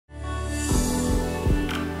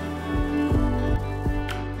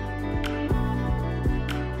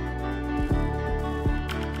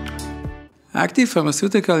Active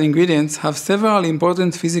pharmaceutical ingredients have several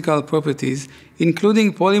important physical properties,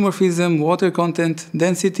 including polymorphism, water content,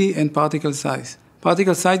 density, and particle size.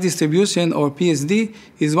 Particle size distribution, or PSD,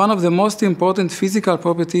 is one of the most important physical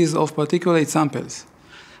properties of particulate samples.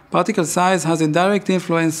 Particle size has a direct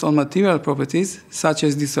influence on material properties, such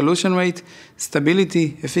as dissolution rate,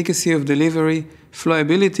 stability, efficacy of delivery,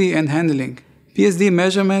 flowability, and handling. PSD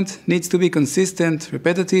measurement needs to be consistent,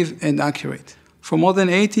 repetitive, and accurate. For more than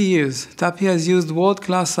 80 years, TAPI has used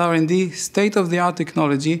world-class R&D, state-of-the-art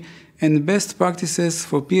technology, and best practices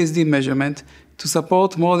for PSD measurement to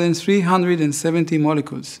support more than 370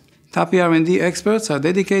 molecules. TAPI R&D experts are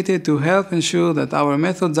dedicated to help ensure that our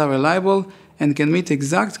methods are reliable and can meet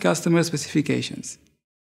exact customer specifications.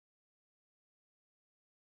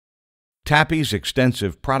 TAPI's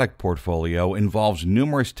extensive product portfolio involves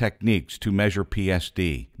numerous techniques to measure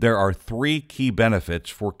PSD. There are 3 key benefits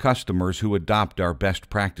for customers who adopt our best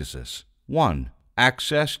practices. 1.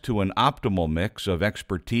 Access to an optimal mix of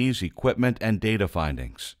expertise, equipment, and data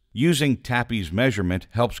findings. Using TAPI's measurement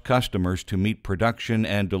helps customers to meet production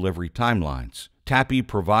and delivery timelines. TAPI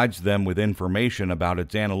provides them with information about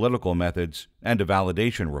its analytical methods and a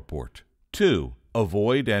validation report. 2.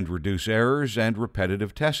 Avoid and reduce errors and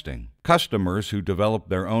repetitive testing. Customers who develop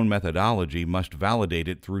their own methodology must validate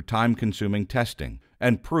it through time-consuming testing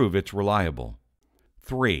and prove it's reliable.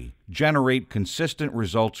 3. Generate consistent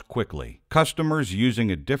results quickly. Customers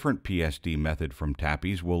using a different PSD method from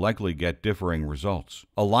TAPI's will likely get differing results.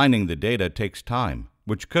 Aligning the data takes time,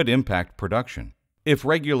 which could impact production. If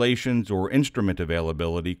regulations or instrument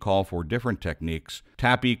availability call for different techniques,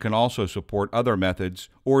 TAPI can also support other methods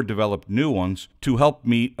or develop new ones to help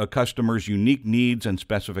meet a customer's unique needs and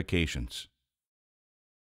specifications.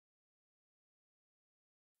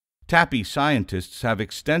 TAPI scientists have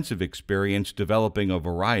extensive experience developing a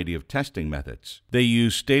variety of testing methods. They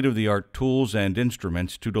use state-of-the-art tools and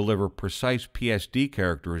instruments to deliver precise PSD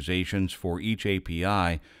characterizations for each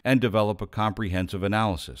API and develop a comprehensive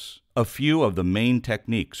analysis. A few of the main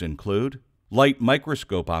techniques include: light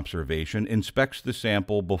microscope observation inspects the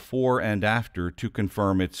sample before and after to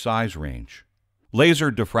confirm its size range.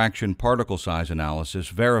 Laser diffraction particle size analysis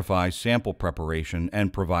verifies sample preparation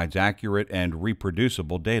and provides accurate and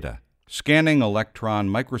reproducible data. Scanning electron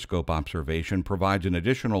microscope observation provides an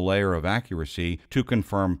additional layer of accuracy to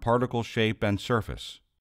confirm particle shape and surface.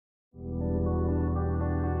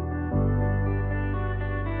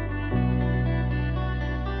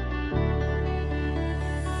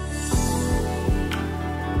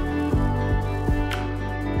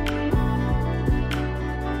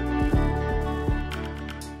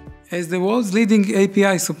 As the world's leading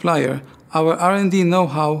API supplier, our R&D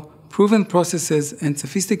know-how, proven processes, and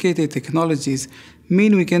sophisticated technologies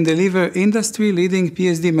mean we can deliver industry-leading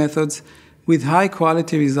PSD methods with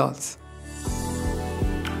high-quality results.